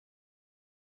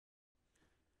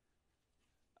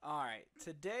Alright,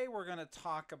 today we're going to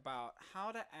talk about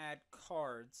how to add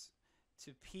cards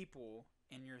to people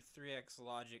in your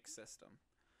 3xlogic system.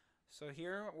 So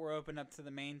here we're open up to the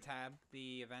main tab,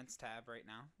 the events tab right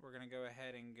now. We're going to go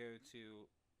ahead and go to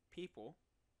people.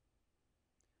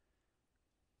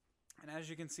 And as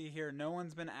you can see here, no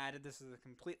one's been added. This is a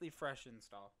completely fresh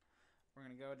install. We're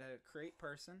going to go to create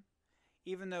person.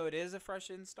 Even though it is a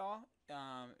fresh install,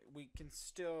 we can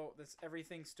still,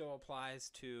 everything still applies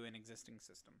to an existing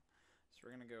system. So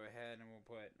we're gonna go ahead and we'll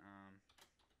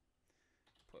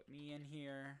put me in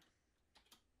here,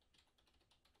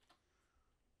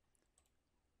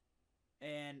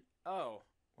 and oh,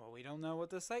 well, we don't know what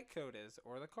the site code is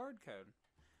or the card code.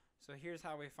 So here's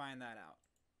how we find that out.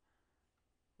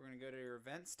 We're gonna go to your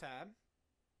events tab,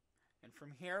 and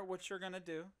from here, what you're gonna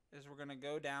do is we're gonna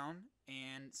go down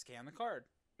and scan the card.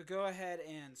 So go ahead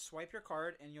and swipe your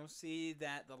card, and you'll see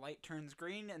that the light turns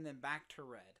green and then back to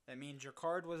red. That means your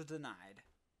card was denied.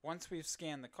 Once we've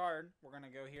scanned the card, we're gonna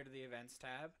go here to the events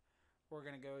tab. We're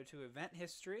gonna go to event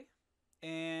history,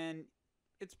 and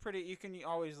it's pretty. You can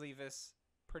always leave this.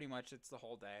 Pretty much, it's the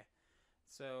whole day.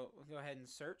 So we'll go ahead and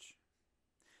search,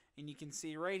 and you can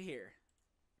see right here.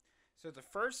 So the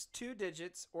first 2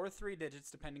 digits or 3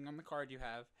 digits, depending on the card you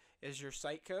have, is your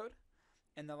site code,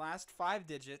 and the last 5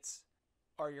 digits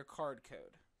are your card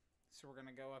code. So we're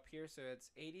gonna go up here. So it's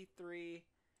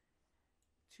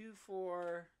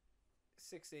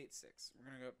 8324686. We're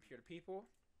gonna go up here to people,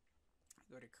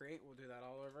 go to create. We'll do that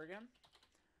all over again.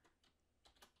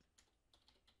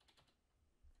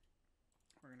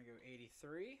 We're gonna go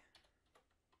 83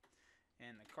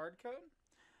 and the card code.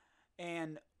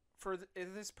 And for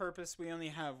this purpose, we only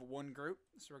have one group,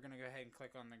 so we're going to go ahead and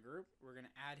click on the group. We're going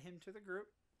to add him to the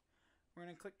group. We're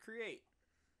going to click create.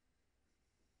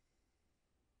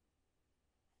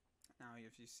 Now,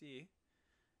 if you see,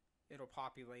 it'll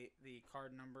populate the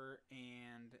card number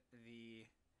and the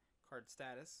card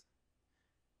status.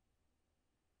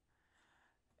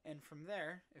 And from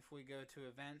there, if we go to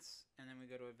events and then we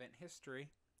go to event history,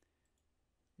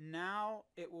 now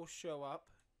it will show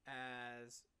up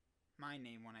as my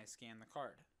name when I scan the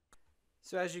card.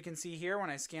 So as you can see here, when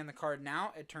I scan the card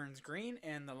now, it turns green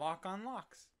and the lock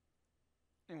unlocks.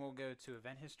 And we'll go to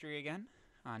event history again.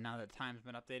 Now that the time's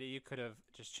been updated, you could have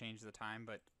just changed the time,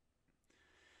 but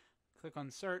click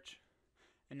on search,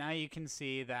 and now you can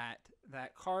see that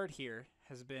that card here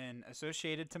has been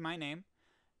associated to my name,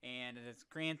 and it is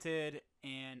granted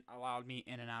and allowed me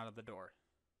in and out of the door.